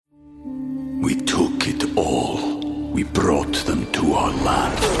We took it all. We brought them to our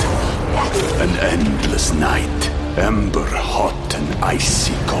land. An endless night, ember hot and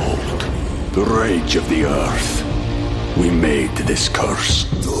icy cold. The rage of the earth. We made this curse.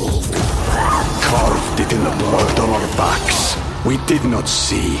 Carved it in the blood on our backs. We did not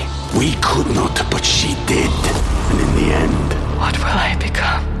see. We could not, but she did. And in the end... What will I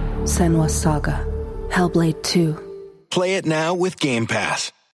become? Senua's Saga. Hellblade 2. Play it now with Game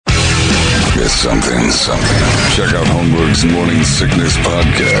Pass. It's something. Check out Holmberg's Morning Sickness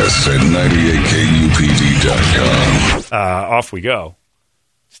Podcast at 98kupd.com. Off we go.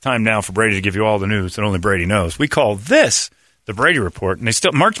 It's time now for Brady to give you all the news that only Brady knows. We call this the Brady Report, and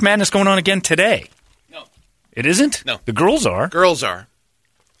March Madness going on again today. No. It isn't? No. The girls are. Girls are.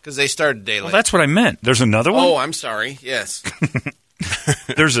 Because they started day late. Well, that's what I meant. There's another one? Oh, I'm sorry. Yes.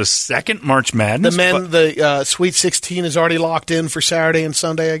 There's a second March Madness. The Sweet 16 is already locked in for Saturday and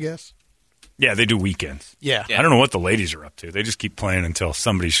Sunday, I guess. Yeah, they do weekends. Yeah. I don't know what the ladies are up to. They just keep playing until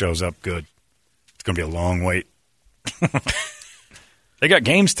somebody shows up good. It's going to be a long wait. They got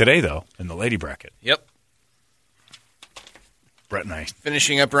games today, though, in the lady bracket. Yep. Brett and I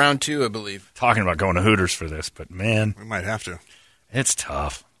finishing up round 2, I believe. Talking about going to Hooters for this, but man. We might have to. It's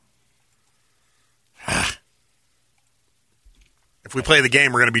tough. If we play the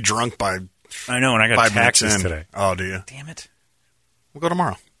game, we're going to be drunk by I know, and I got 5 taxes minutes in. today. Oh, do you? Damn it. We'll go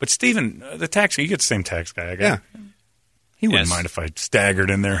tomorrow. But Steven, the tax, you get the same tax guy I got. Yeah. He wouldn't mind if I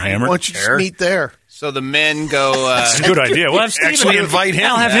staggered in there hammered. Why don't you just meet there? So the men go... That's a good idea. We'll have Steven Actually invite him.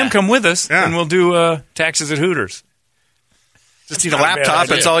 I'll have him come with us, and we'll do taxes at Hooters. Just need a laptop.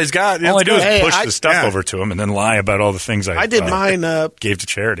 That's all he's got. All I do is Hey, push the stuff over to him and then lie about all the things I did mine gave to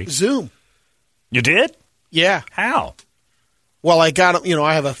charity. Zoom. You did? Yeah. How? Well, I got them.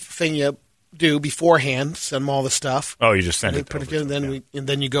 I have a thing you do beforehand. Send them all the stuff. Oh, you just send and it. Put it in, and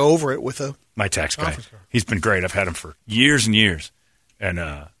then you go over it with a. My tax guy. He's been great. I've had him for years and years, and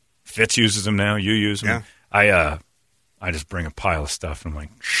Fitz uses them now. You use them. Yeah. I just bring a pile of stuff and I'm like,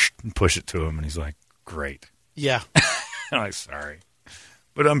 shh, and push it to him, and he's like, great. Yeah. I'm like, sorry.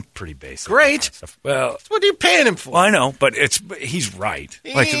 But I'm pretty basic. Great. Well, what are you paying him for? Well, I know, but he's right.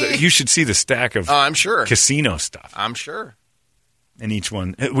 Like you should see the stack of I'm sure. casino stuff. I'm sure. And each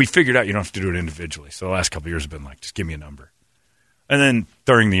one, we figured out you don't have to do it individually. So the last couple of years have been like, just give me a number. And then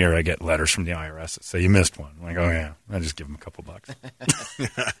during the year, I get letters from the IRS that say, you missed one. I'm like, oh, yeah. I just give them a couple bucks.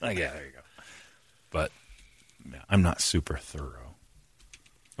 Like, yeah, there you go. But I'm not super thorough.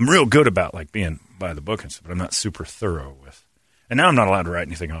 I'm real good about like being by the book and stuff, but I'm not super thorough with. And now I'm not allowed to write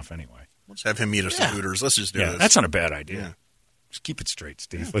anything off anyway. Let's have him meet us at Hooters. Let's just do this. That's not a bad idea. Yeah. Just keep it straight,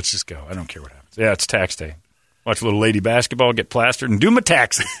 Steve. Let's just go. I don't care what happens. Yeah, it's tax day. Watch a little lady basketball, get plastered, and do my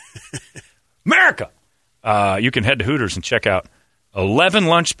taxes. America! You can head to Hooters and check out 11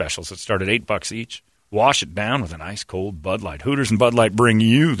 lunch specials that start at $8 each. Wash it down with an ice-cold Bud Light. Hooters and Bud Light bring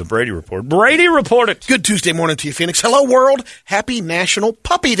you the Brady Report. Brady, report it! Good Tuesday morning to you, Phoenix. Hello, world. Happy National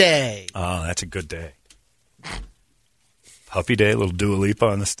Puppy Day. Oh, that's a good day. Puppy Day, a little Dua Lipa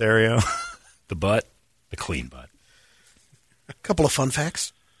on the stereo. The butt, the clean butt. A couple of fun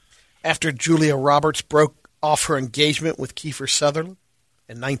facts. After Julia Roberts broke off her engagement with Kiefer Sutherland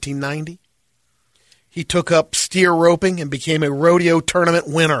in 1990, he took up steer roping and became a rodeo tournament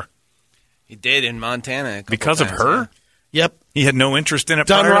winner. He did in Montana. Because of her? Yep. He had no interest in it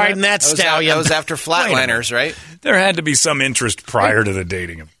Done prior riding that stallion. That was after Flatliners, right? There had to be some interest prior to the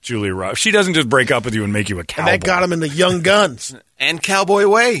dating of Julia Roberts. She doesn't just break up with you and make you a cowboy. And that got him into Young Guns. And Cowboy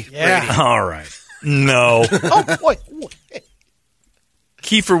Way. Yeah. Brady. All right. No. Oh, wait.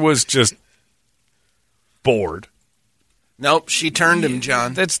 Kiefer was just bored. Nope, she turned him,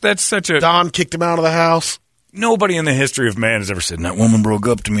 John. That's such a... Don kicked him out of the house. Nobody in the history of man has ever said, that woman broke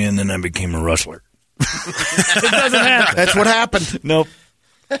up to me and then I became a rustler. It doesn't happen. That's what happened. Nope.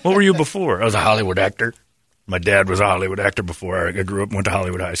 What were you before? I was a Hollywood actor. My dad was a Hollywood actor before I grew up, went to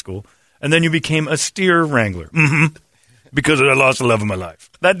Hollywood High School. And then you became a steer wrangler. Mm-hmm. Because I lost the love of my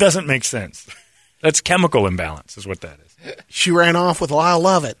life. That doesn't make sense. That's chemical imbalance is what that is. She ran off with Lyle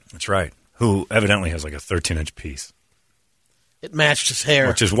Lovett. That's right. Who evidently has like a 13-inch piece. It matched his hair.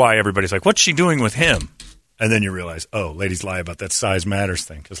 Which is why everybody's like, what's she doing with him? And then you realize, oh, ladies lie about that size matters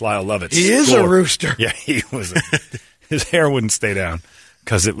thing. Because Lyle Lovett. He is a rooster. Yeah, he was. His hair wouldn't stay down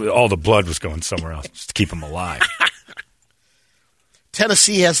because all the blood was going somewhere else just to keep him alive.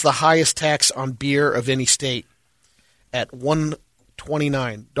 Tennessee has the highest tax on beer of any state at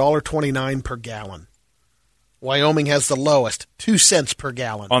 $1.29 per gallon. Wyoming has the lowest, 2 cents per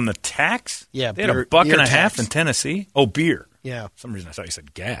gallon. On the tax? Yeah. They had a buck and a half in Tennessee? Oh, beer. Yeah. For some reason I thought you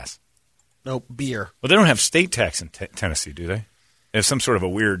said gas. No, beer. Well, they don't have state tax in Tennessee, do they? There's some sort of a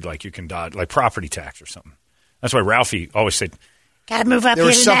weird, like you can dodge, like property tax or something. That's why Ralphie always said, "Gotta move up There here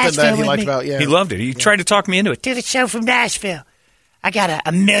was to something Nashville that he with liked me. about, yeah. he loved it. He tried to talk me into it. Do the show from Nashville. I got a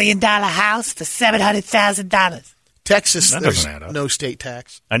 $1 million house for $700,000. Texas, That there's doesn't add up. no state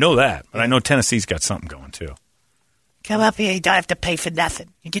tax. I know that, but I know Tennessee's got something going too. Come up here, you don't have to pay for nothing.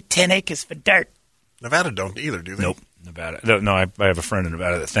 You get 10 acres for dirt. Nevada don't either, do they? Nope. Nevada. No, I have a friend in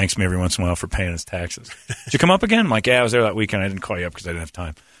Nevada that thanks me every once in a while for paying his taxes. Did you come up again? I'm like, yeah, I was there that weekend. I didn't call you up because I didn't have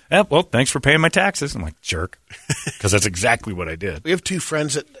time. Yeah, well, thanks for paying my taxes. I'm like, jerk. Because that's exactly what I did. We have two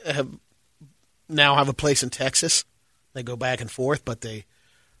friends that now have a place in Texas. They go back and forth, but they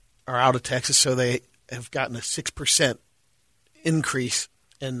are out of Texas, so they have gotten a 6% increase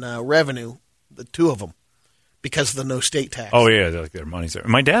in revenue, the two of them, because of the no state tax. Oh, yeah, like their money's there.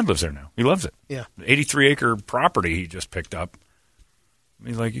 My dad lives there now. He loves it. Yeah. 83-acre property he just picked up.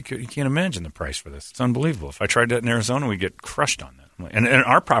 He's like, you can't imagine the price for this. It's unbelievable. If I tried that in Arizona, we'd get crushed on that. I'm like, and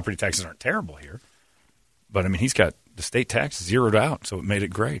our property taxes aren't terrible here. But, I mean, he's got the state tax zeroed out, so it made it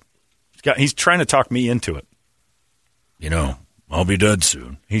great. He's trying to talk me into it. You know, I'll be dead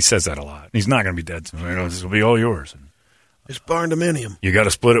soon. He says that a lot. He's not going to be dead soon. You know, this will be all yours. And It's barndominium. you got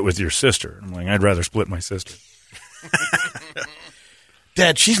to split it with your sister. I'm like, I'd rather split my sister.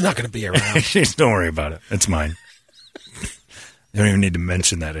 Dad, she's not going to be around. Don't worry about it. It's mine. You don't even need to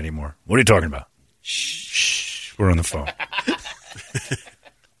mention that anymore. What are you talking about? Shh. We're on the phone.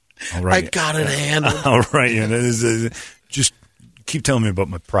 All right. I got it handled. All right. Yeah, just keep telling me about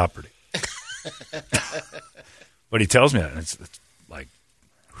my property. But he tells me that, and it's like,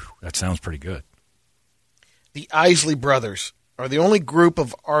 whew, that sounds pretty good. The Isley Brothers are the only group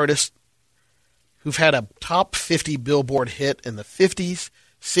of artists who've had a top 50 Billboard hit in the 50s,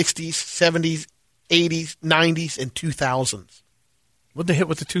 60s, 70s, 80s, 90s, and 2000s. What'd they hit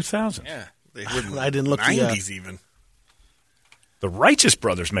with the 2000s? Yeah. They I didn't look the 90s even. The Righteous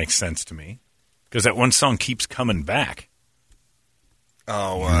Brothers makes sense to me because that one song keeps coming back.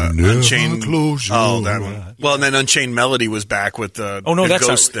 Oh, Unchained. Oh, that one. Well, and then Unchained Melody was back with the that's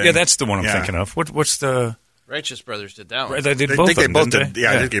Ghost thing. Yeah, that's the one I'm thinking of. What's the Righteous Brothers did that one. They did I both think of they them, both didn't did. they?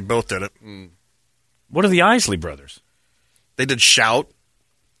 Yeah, I think they both did it. What are the Isley Brothers? They did Shout.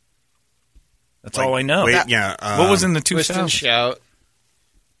 That's all I know. Wait, yeah. What was in the Twist and 2000s? Shout.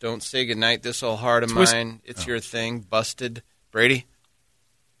 Don't Say Goodnight, This Old Heart of Mine. It's Your Thing. Busted. Brady?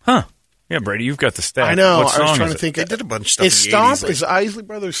 Huh. Yeah, Brady, you've got the stat. I know. What I was song trying is to it? think. They did a bunch of stuff Is in the Stomp? 80s, like- Is Isley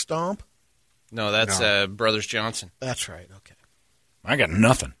Brothers Stomp? No, that's Brothers Johnson. That's right. Okay. I got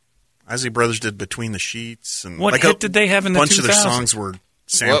nothing. Isley Brothers did Between the Sheets. And What like hit did they have in the bunch 2000s? of their songs were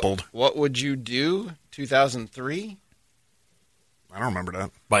sampled. What Would You Do? 2003? I don't remember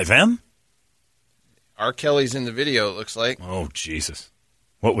that. By them? R. Kelly's in the video, it looks like. Oh, Jesus.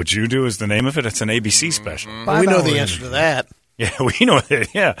 What Would You Do is the name of it? It's an ABC special. Well, we know the answer to that. Yeah, we know it.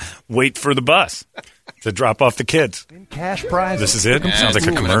 Yeah. Wait for the bus to drop off the kids. Cash prize. This is it? Yeah, Sounds like a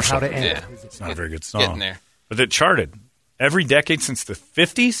it's commercial. How to end. Yeah. It's not a very good song. Getting there. But it charted. Every decade since the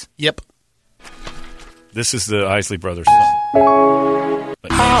 50s, Yep. this is the Isley Brothers song.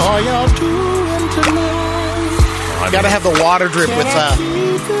 But How are y'all doing tonight? Got to have the water drip with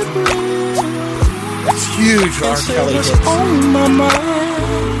it's huge R. Kelly hits.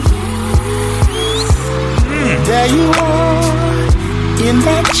 There you are in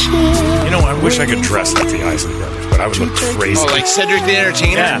that chair. you know, I wish I could dress like the Isley Brothers, but I would look crazy. Oh, like Cedric the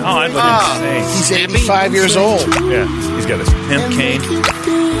Entertainer? Yeah, I'd look insane. He's 85 years old. Yeah, he's got his pimp cane.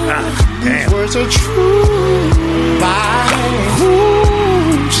 Ah, damn. Words are true.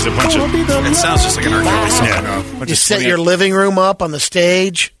 Which is a bunch of... It sounds just like an R. Kelly song. Yeah, bunch You of set 20 your living room up on the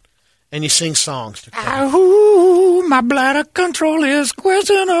stage, and you sing songs. To Kelly. Ooh, my bladder control is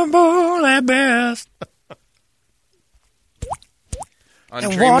questionable at best. On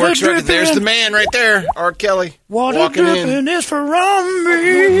And DreamWorks water record, dripping. there's the man right there, R. Kelly. Water walking in. dripping is from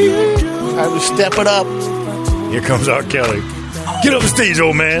me. I would step it up. Here comes R. Kelly. Get up the stage,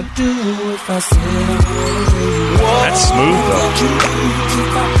 old man. That's smooth, though.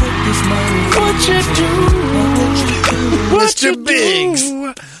 What you Mr. Biggs.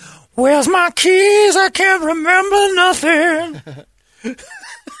 do? Where's my keys? I can't remember nothing.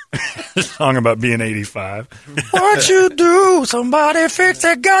 Song about being 85. What you do? Somebody fix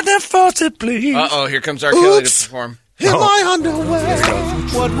that goddamn faucet, please. Uh-oh, here comes R. Kelly to Oops. perform. In my underwear.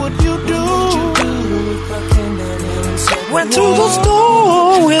 What would you do? Went to the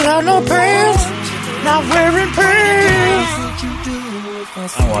store without no pants, not wearing pants.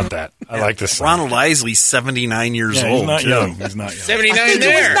 I want that. I like this song. Ronald Isley's 79 years Yeah, old. he's not too. young. He's not young. 79 I think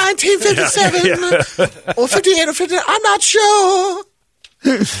there. it was 1957 or 58 or 50. I'm not sure.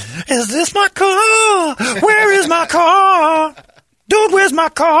 Is this my car? Where is my car? Dude, where's my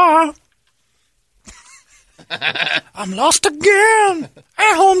car? I'm lost again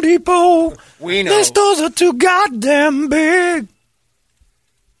at Home Depot. We know. These stores are too goddamn big.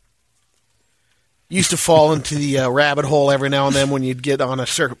 Used to fall into the rabbit hole every now and then when you'd get on a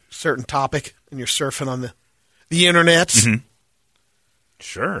certain topic and you're surfing on the internet. Mm-hmm.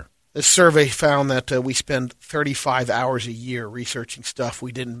 Sure. This survey found that we spend 35 hours a year researching stuff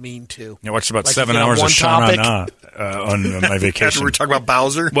we didn't mean to. I watched about Like, 7 you know, hours of one Sha topic. on my vacation. After we talk about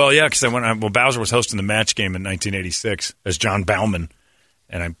Bowser. Well, yeah, because Bowser was hosting the match game in 1986 as John Bauman,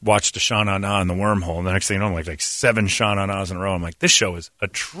 and I watched the Sha Na Na in the wormhole, and the next thing you know, I'm like 7 Sha Na Nas in a row. I'm like, this show is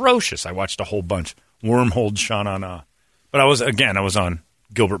atrocious. I watched a whole bunch. Wormhole Sha Na Na. But I was on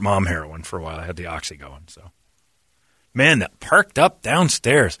Gilbert Mom heroin for a while. I had the oxy going. So, man, that parked up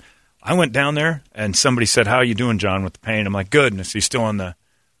downstairs. I went down there, and somebody said, "How you doing, John, with the pain?" I'm like, "Good." And is he still on the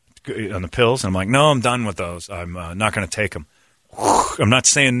pills? And I'm like, "No, I'm done with those. I'm not going to take them." I'm not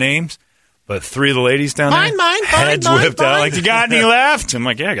saying names, but 3 of the ladies down there, heads whipped out, like, "You got any left?" I'm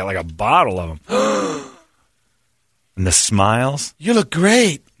like, "Yeah, I got like a bottle of them." And the smiles. You look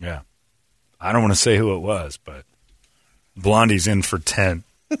great. Yeah. I don't want to say who it was, but Blondie's in for 10.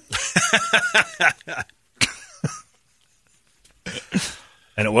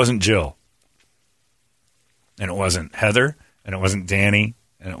 And it wasn't Jill. And it wasn't Heather. And it wasn't Danny.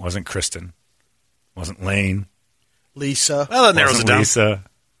 And it wasn't Kristen. It wasn't Lane. Lisa. Well, that narrows it Wasn't down. Lisa.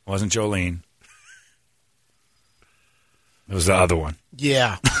 It wasn't Jolene. It was the other one.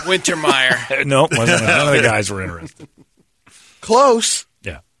 Yeah. Wintermeyer. No, it wasn't. None of the guys were interested. Close.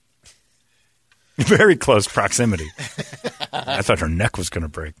 Yeah. Very close proximity. I thought her neck was going to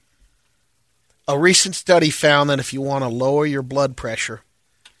break. A recent study found that if you want to lower your blood pressure,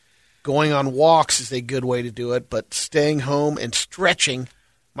 going on walks is a good way to do it, but staying home and stretching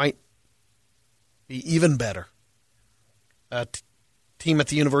might be even better. A team at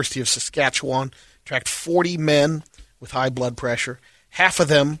the University of Saskatchewan tracked 40 men with high blood pressure. Half of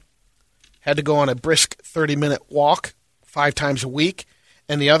them had to go on a brisk 30-minute walk 5 times a week,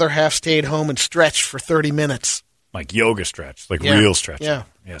 and the other half stayed home and stretched for 30 minutes. Like yoga stretch, like Yeah. real stretching. Yeah.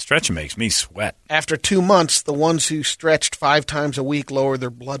 Yeah, stretching makes me sweat. After 2 months, the ones who stretched 5 times a week lowered their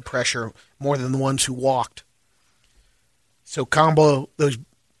blood pressure more than the ones who walked. So combo those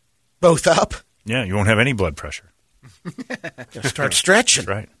both up. Yeah, you won't have any blood pressure. Start stretching.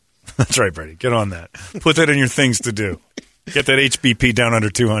 That's right. That's right, Brady. Get on that. Put that in your things to do. Get that HBP down under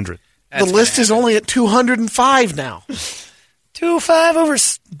 200. The list is only at 205 now. 205 over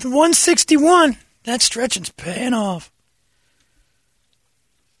 161. That stretching's paying off.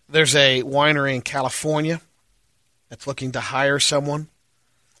 There's a winery in California that's looking to hire someone.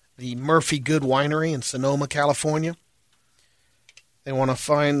 The Murphy Good Winery in Sonoma, California. They want to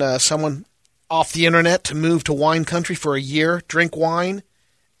find someone off the internet to move to wine country for a year, drink wine,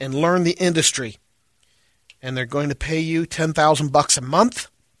 and learn the industry. And they're going to pay you $10,000 a month.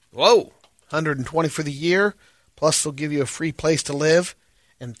 Whoa. $120 for the year. Plus, they'll give you a free place to live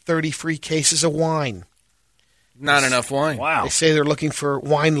and 30 free cases of wine. Not enough wine. Wow. They say they're looking for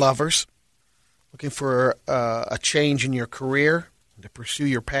wine lovers, looking for a change in your career, to pursue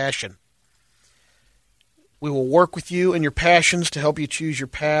your passion. We will work with you and your passions to help you choose your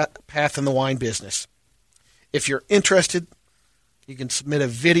path in the wine business. If you're interested, you can submit a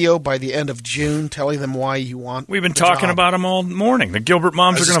video by the end of June telling them why you want We've been the talking job. about them all morning. The Gilbert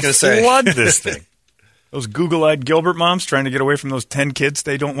moms I was are going to just gonna say. flood this thing. Those Google-eyed Gilbert moms trying to get away from those 10 kids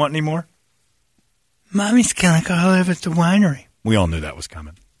they don't want anymore. Mommy's gonna go live at the winery. We all knew that was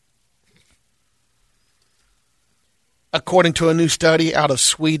coming. According to a new study out of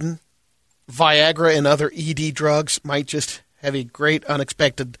Sweden, Viagra and other ED drugs might just have a great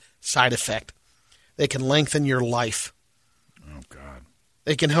unexpected side effect. They can lengthen your life. Oh, God.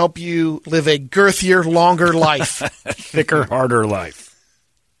 They can help you live a girthier, longer life. Thicker, harder life.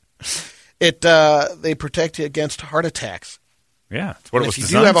 They protect you against heart attacks. Yeah, that's what And it was if you do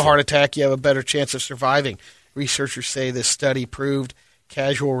designed have a for. heart attack, you have a better chance of surviving. Researchers say this study proved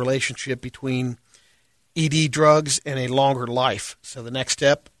causal relationship between ED drugs and a longer life. So the next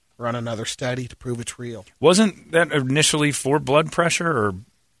step, run another study to prove it's real. Wasn't that initially for blood pressure, or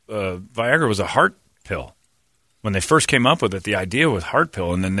Viagra was a heart pill? When they first came up with it, the idea was heart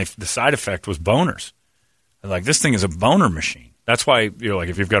pill, and then the side effect was boners. And like, this thing is a boner machine. That's why, like,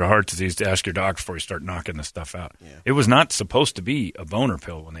 if you've got a heart disease, to ask your doctor before you start knocking this stuff out. Yeah. It was not supposed to be a boner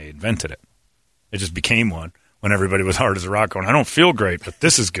pill when they invented it. It just became one when everybody was hard as a rock going, I don't feel great, but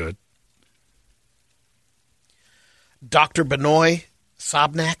this is good. Dr. Benoit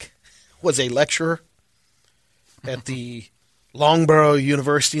Sobnak was a lecturer at the Loughborough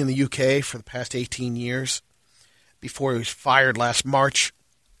University in the UK for the past 18 years. before he was fired last March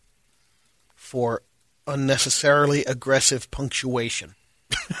for unnecessarily aggressive punctuation.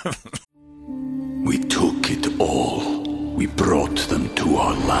 We took it all. We brought them to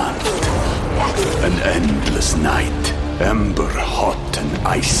our land. An endless night, ember hot and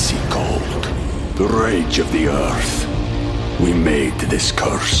icy cold. The rage of the earth. We made this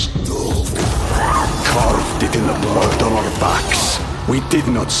curse. Carved it in the blood on our backs. We did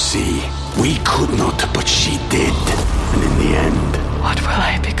not see. We could not, but she did. And in the end... What will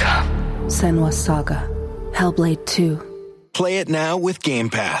I become? Senua's Saga. Hellblade 2. Play it now with Game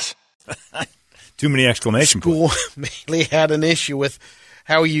Pass. Too many exclamation points. School mainly had an issue with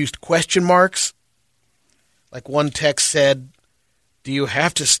how he used question marks. Like one text said, "Do you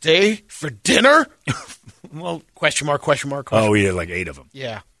have to stay for dinner?" Well, question mark, question mark, question oh, mark. yeah, like 8 of them.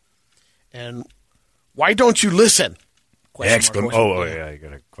 Yeah. And why don't you listen? Question mark, oh, yeah, you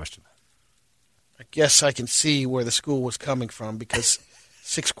got to question that. I guess I can see where the school was coming from because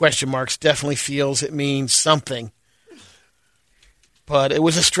 6 question marks definitely feels it means something. But it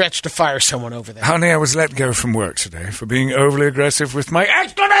was a stretch to fire someone over there. Honey, I was let go from work today for being overly aggressive with my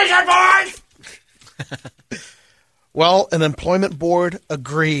exclamation points! Well, an employment board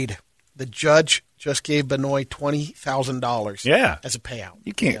agreed. The judge just gave Benoit $20,000 as a payout.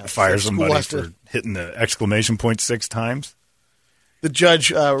 You can't fire somebody for hitting the exclamation point 6 times. The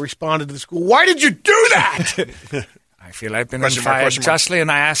judge responded to the school, "Why did you do that?" I feel I've been fired justly, and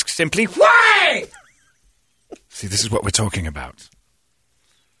I ask simply, why? See, this is what we're talking about.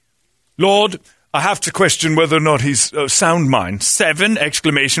 Lord, I have to question whether or not he's sound mind. 7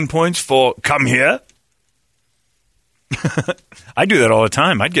 exclamation points for come here? I do that all the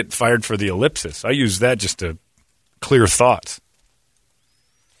time. I'd get fired for the ellipsis. I use that just to clear thoughts.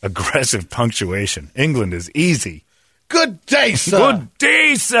 Aggressive punctuation. England is easy. Good day, sir. Good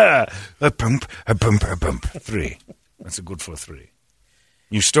day, sir. A bump, a bump, a bump. 3. That's a good for 3.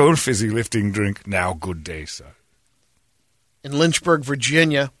 You stole fizzy lifting drink. Now good day, sir. In Lynchburg,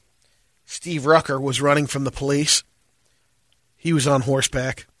 Virginia, Steve Rucker was running from the police. He was on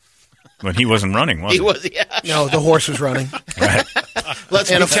horseback. But he wasn't running, was he? He was, yeah. No, the horse was running. Right. Let's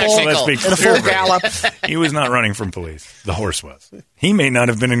be In a full technical. gallop. He was not running from police. The horse was. He may not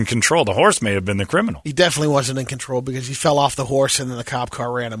have been in control. The horse may have been the criminal. He definitely wasn't in control because he fell off the horse and then the cop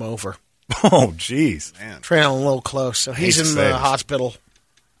car ran him over. Oh, jeez. Trailing a little close. So he's Hate to in say the this. hospital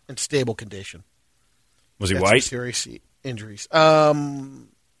in stable condition. Was he Got white? some serious injuries. I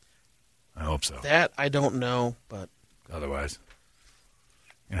hope so. That I don't know, but Otherwise,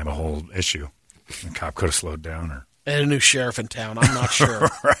 you have a whole issue. The cop could have slowed down. Or and a new sheriff in town. I'm not sure.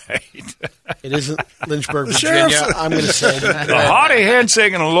 Right. It isn't Lynchburg, Virginia. I'm going to say A hearty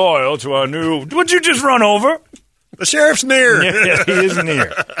handshake and a loyal to our new... Would you just run over? The sheriff's near. Yeah, he is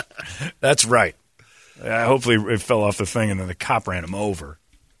near. That's right. Hopefully it fell off the thing and then the cop ran him over.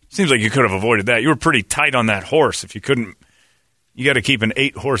 Seems like you could have avoided that. You were pretty tight on that horse. If you couldn't... You got to keep an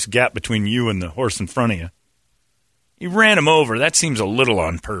 8-horse gap between you and the horse in front of you. You ran him over. That seems a little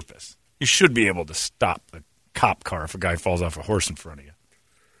on purpose. You should be able to stop the cop car if a guy falls off a horse in front of you.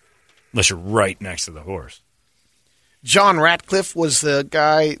 Unless you're right next to the horse. John Ratcliffe was the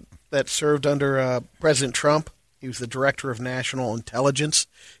guy that served under President Trump. He was the director of national intelligence.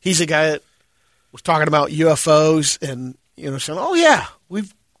 He's a guy that was talking about UFOs and saying, "Oh yeah,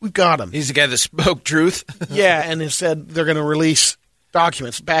 we've got him." He's the guy that spoke truth. Yeah, and he said they're going to release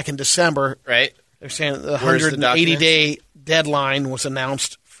documents back in December. Right. They're saying the Where's the 180-day deadline was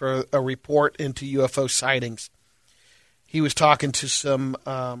announced for a report into UFO sightings. He was talking to some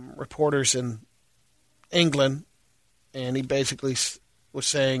reporters in England, and he basically was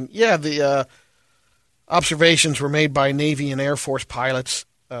saying, yeah, the observations were made by Navy and Air Force pilots.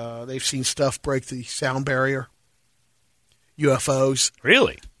 They've seen stuff break the sound barrier. UFOs.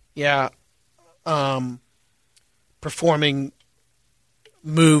 Really? Yeah. Performing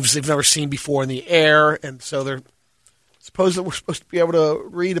moves they've never seen before in the air, and so we're supposed to be able to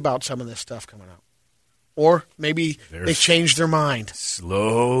read about some of this stuff coming out. Or maybe they changed their mind.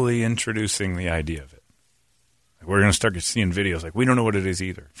 Slowly introducing the idea of it. Like we're going to start seeing videos like we don't know what it is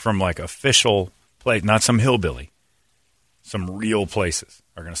either. From like official place, not some hillbilly. Some real places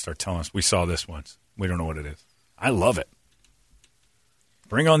are going to start telling us, we saw this once. We don't know what it is. I love it.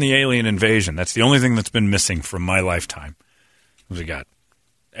 Bring on the alien invasion. That's the only thing that's been missing from my lifetime. We got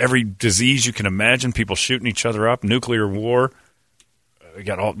every disease you can imagine, people shooting each other up, nuclear war. We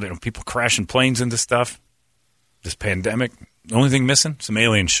got all people crashing planes into stuff. This pandemic. The only thing missing, some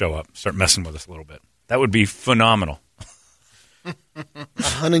aliens show up, start messing with us a little bit. That would be phenomenal. A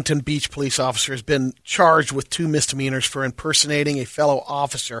Huntington Beach police officer has been charged with 2 misdemeanors for impersonating a fellow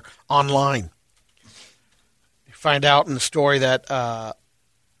officer online. Find out in the story that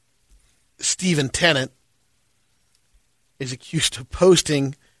Stephen Tennant is accused of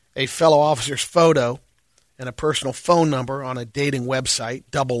posting a fellow officer's photo and a personal phone number on a dating website,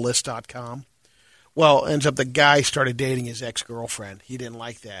 doublelist.com. Well, ends up the guy started dating his ex-girlfriend. He didn't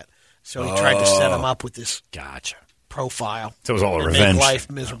like that. So he tried to set him up with this profile. So it was all a and revenge. make life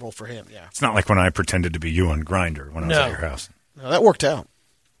miserable for him, yeah. It's not like when I pretended to be you on Grindr when I was at your house. No, that worked out.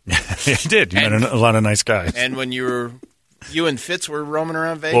 It did. You met a lot of nice guys. And when you and Fitz were roaming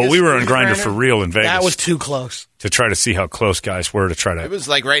around Vegas? Well, we were on Grindr for real in Vegas. That was too close. To try to see how close guys were to try to... It was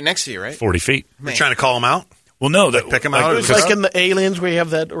like right next to you, right? 40 feet. You're trying to call them out? Well, no. Pick them out? It was like in the Aliens where you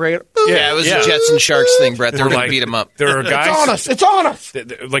have that... Yeah, it was the Jets and Sharks thing, Brett. They were going to beat him up. There are guys... It's on us!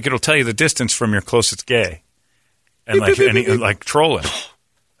 Like, it'll tell you the distance from your closest gay. And like trolling.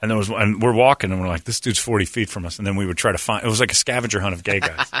 And we're walking, and we're like, this dude's 40 feet from us. And then we would try to find... It was like a scavenger hunt of gay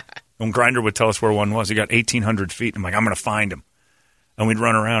guys. When Grindr would tell us where one was, he got 1,800 feet. I'm like, I'm going to find him. And we'd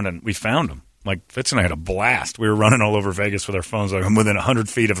run around, and we found him. Like, Fitz and I had a blast. We were running all over Vegas with our phones. Like, I'm within 100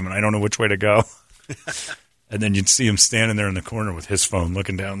 feet of him, and I don't know which way to go. And then you'd see him standing there in the corner with his phone,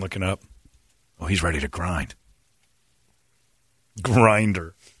 looking down, looking up. Oh, he's ready to grind.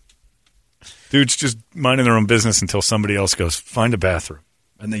 Grindr. Dudes just minding their own business until somebody else goes, find a bathroom.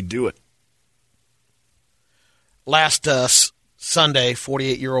 And they do it. Last Sunday,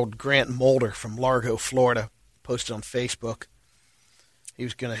 48-year-old Grant Mulder from Largo, Florida, posted on Facebook. He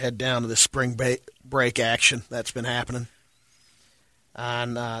was going to head down to the spring break action that's been happening.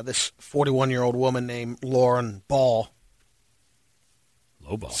 And this 41-year-old woman named Lauren Ball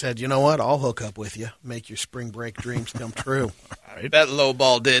said, you know what, I'll hook up with you, make your spring break dreams come true. That low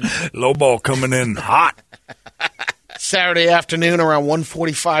ball did. Low ball coming in hot. Saturday afternoon around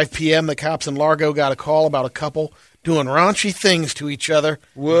 1:45 p.m., the cops in Largo got a call about a couple doing raunchy things to each other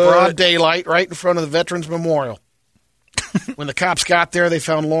in broad daylight right in front of the Veterans Memorial. When the cops got there, they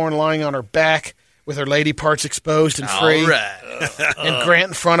found Lauren lying on her back with her lady parts exposed and free. All right. And Grant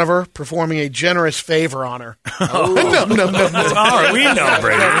in front of her, performing a generous favor on her. All right, we know,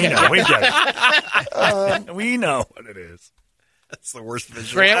 Brady. We know. We get it. We know what it is. That's the worst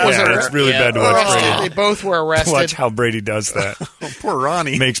visual. Grant was arrested. It's really bad to watch Brady. They both were arrested. Watch how Brady does that. Poor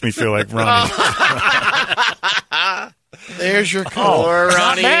Ronnie. Makes me feel like Ronnie. There's your call.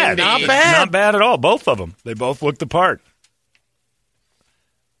 Ronnie. Not bad. Not bad. Not bad at all. Both of them. They both looked the part.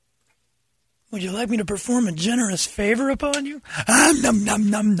 Would you like me to perform a generous favor upon you? Num, num,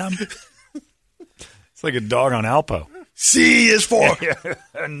 num, num. It's like a dog on Alpo. C is for...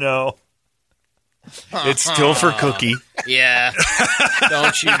 No. It's still for Cookie. Yeah.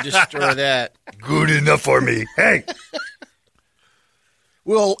 Don't you destroy that. Good enough for me. Hey.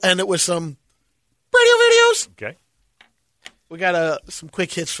 We'll end it with some radio videos. Okay. We got some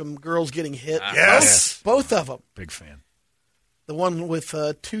quick hits from girls getting hit. Yes. Both of them. Big fan. The one with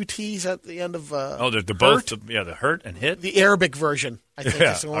two T's at the end of they're both, the hurt and hit? The Arabic version, I think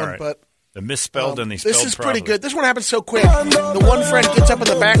is the one. Right. But the misspelled and the spelled this is probably. pretty good. This one happens so quick. The one friend gets up in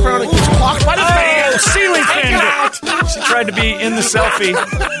the background and gets clocked by the fan. Ceiling fan. She tried to be in the selfie,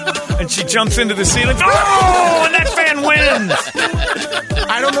 and she jumps into the ceiling. Oh, and that fan wins.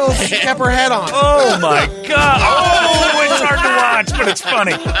 I don't know if she kept her head on. Oh, my God. Oh, it's hard to watch, but it's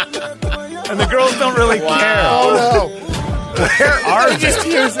funny. And the girls don't really care. Oh, no. Where are they? Just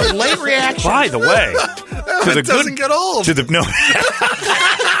here's the late reaction. By the way, it doesn't get old. To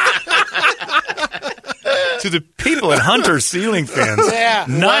the people at Hunter's ceiling fans, yeah,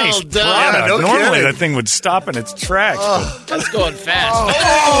 nice well done. product. Yeah, no Normally kidding. that thing would stop in its tracks. That's going fast.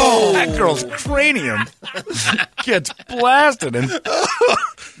 Oh, that girl's cranium gets blasted, and I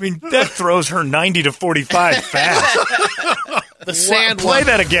mean that throws her 90 to 45 fast. The sand Play one.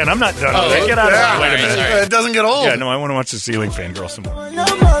 that again. I'm not done. with it. Get out of Yeah. it. Wait a minute. It doesn't get old. Yeah, no, I want to watch the ceiling fan girl some more. Is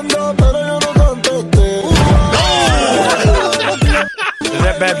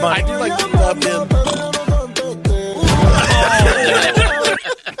that Bad Bunny? I do like the dubbed in.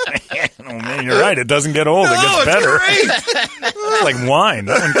 Oh man, you're right. It doesn't get old. It gets better. It's like wine.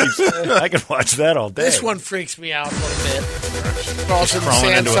 That one keeps. I could watch that all day. This one freaks me out a little bit. Falls in the crawling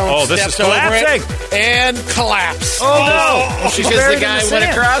sand, into it. someone Oh, this steps is over collapsing. it, and collapse. Oh no! She's Because buried the in guy the went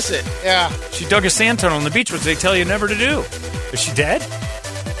sand. across it. Yeah. She dug a sand tunnel on the beach, which they tell you never to do. Is she dead?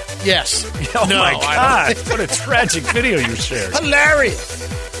 Yes. Oh No, my I God! What a tragic video you shared. Hilarious.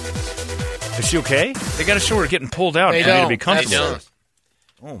 Is she okay? They got to show her getting pulled out. They for me to don't. be They comfortable. don't.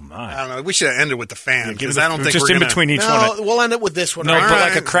 Oh my! I don't know. We should have ended with the fan because Give I it- don't think just we're in gonna... between each No, one. we'll end it with this one. No, right? but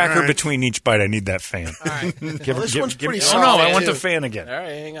like a right, cracker all right. between each bite. I need that fan. All right. Give, Well, this one's pretty Oh solid, no, I want too. the fan again. All right,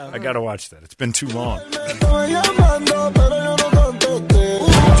 hang on. I got to watch that. It's been too long.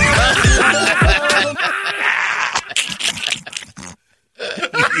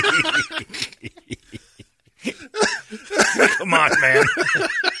 Come on, man.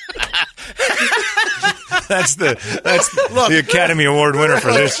 That's the Academy Award winner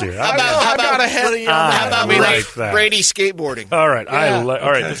for this year. How about ahead of you? How about we like like that. Brady skateboarding? All right. Yeah.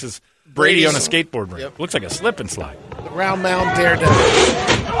 All right. This is Brady on a skateboard ramp. Looks like a slip and slide. The Round Mound Daredevil.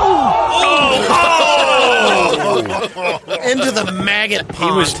 Into the maggot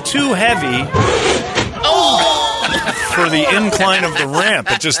pond. He was too heavy for the incline of the ramp.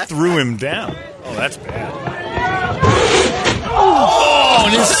 It just threw him down. Oh, that's bad. Oh,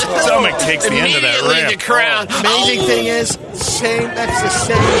 and his stomach takes the end of that Immediately ramp. the crowd. Amazing thing is, that's the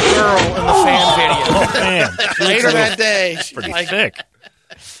same girl in the fan video. Oh, man. Later that day, she's Pretty like, thick.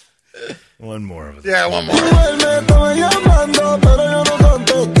 One more of it. Yeah, one more. God,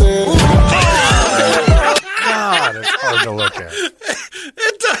 it's hard to look at.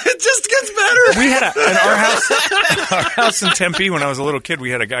 It just gets better. We had in our house in Tempe when I was a little kid, we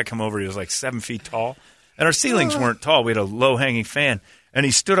had a guy come over. He was like 7 feet tall, and our ceilings weren't tall. We had a low hanging fan, and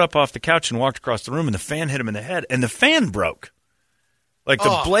he stood up off the couch and walked across the room, and the fan hit him in the head, and the fan broke. Like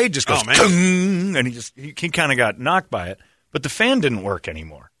the blade just goes, and he kind of got knocked by it, but the fan didn't work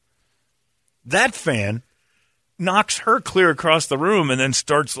anymore. That fan knocks her clear across the room and then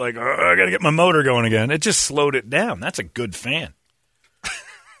starts like, I got to get my motor going again. It just slowed it down. That's a good fan.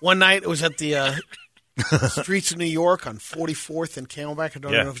 one night it was at the streets of New York on 44th and Camelback. I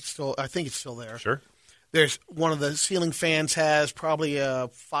don't know if it's still. I think it's still there. Sure. There's one of the ceiling fans has probably a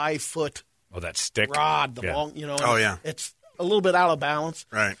 5-foot that stick rod. The long, Oh, yeah. It's a little bit out of balance.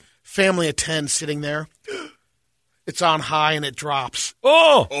 Right. Family of 10 sitting there. It's on high and it drops.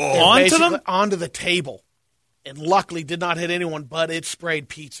 Onto them? Onto the table. And luckily did not hit anyone, but it sprayed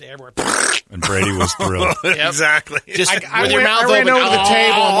pizza everywhere. And Brady was thrilled. Exactly. Just I with your mouth ran open. over the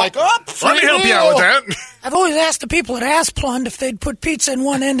table. I'm like, Let me help you out with that. I've always asked the people at Asplund if they'd put pizza in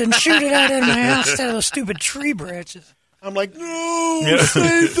one end and shoot it out in my house instead of those stupid tree branches. I'm like, no,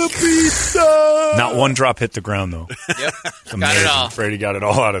 save the pizza. Not one drop hit the ground, though. Yep. It's amazing. Got it all. Brady got it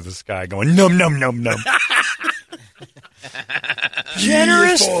all out of the sky going, num, num, num, num.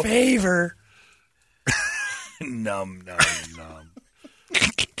 Generous favor. Num, num, num.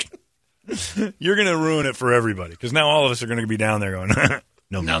 You're going to ruin it for everybody because now all of us are going to be down there going,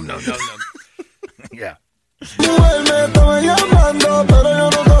 num, num, num, num. Yeah.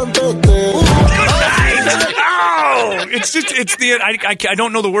 Oh, it's the I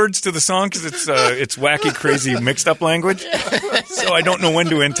don't know the words to the song because it's wacky, crazy, mixed up language. So I don't know when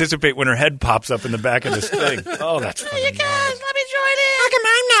to anticipate when her head pops up in the back of this thing. Oh, that's funny. You guys, let me join in. How come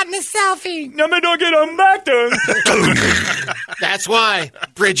I'm not in the selfie? No me don't get on back then. That's why,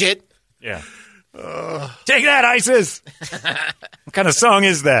 Bridget. Yeah. Take that, ISIS. What kind of song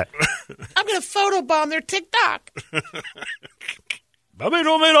is that? I'm going to photobomb their TikTok.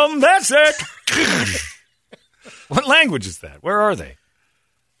 That's it. What language is that? Where are they?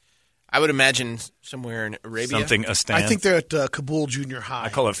 I would imagine somewhere in Arabia. Something Astan. I think they're at Kabul Junior High. I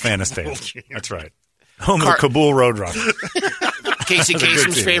call it Fanistan. That's right. Home of the Kabul Roadrunner. Casey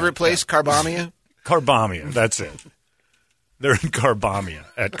Kasem's favorite place, Karbamia. Karbamia. That's it. They're in Karbamia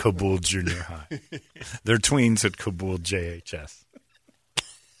at Kabul Junior High. They're tweens at Kabul JHS.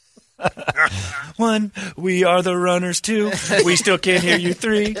 1, we are the runners. 2, we still can't hear you.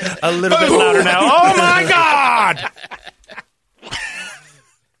 3, a little bit louder now. Oh my God!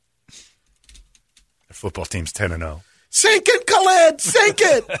 The football team's 10-0. Sink it, Khaled! Sink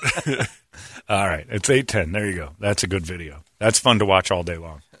it! All right, it's 8-10. There you go. That's a good video. That's fun to watch all day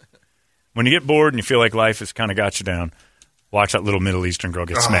long. When you get bored and you feel like life has kind of got you down, watch that little Middle Eastern girl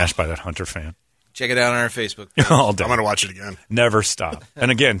get smashed by that Hunter fan. Check it out on our Facebook. All day. I'm going to watch it again. Never stop. And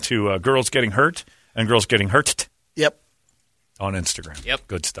again, to girls getting hurt and girls getting hurt. Yep. On Instagram. Yep.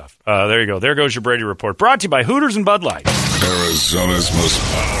 Good stuff. There you go. There goes your Brady Report. Brought to you by Hooters and Bud Light. Arizona's most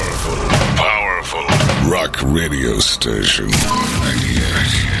powerful rock radio station. 98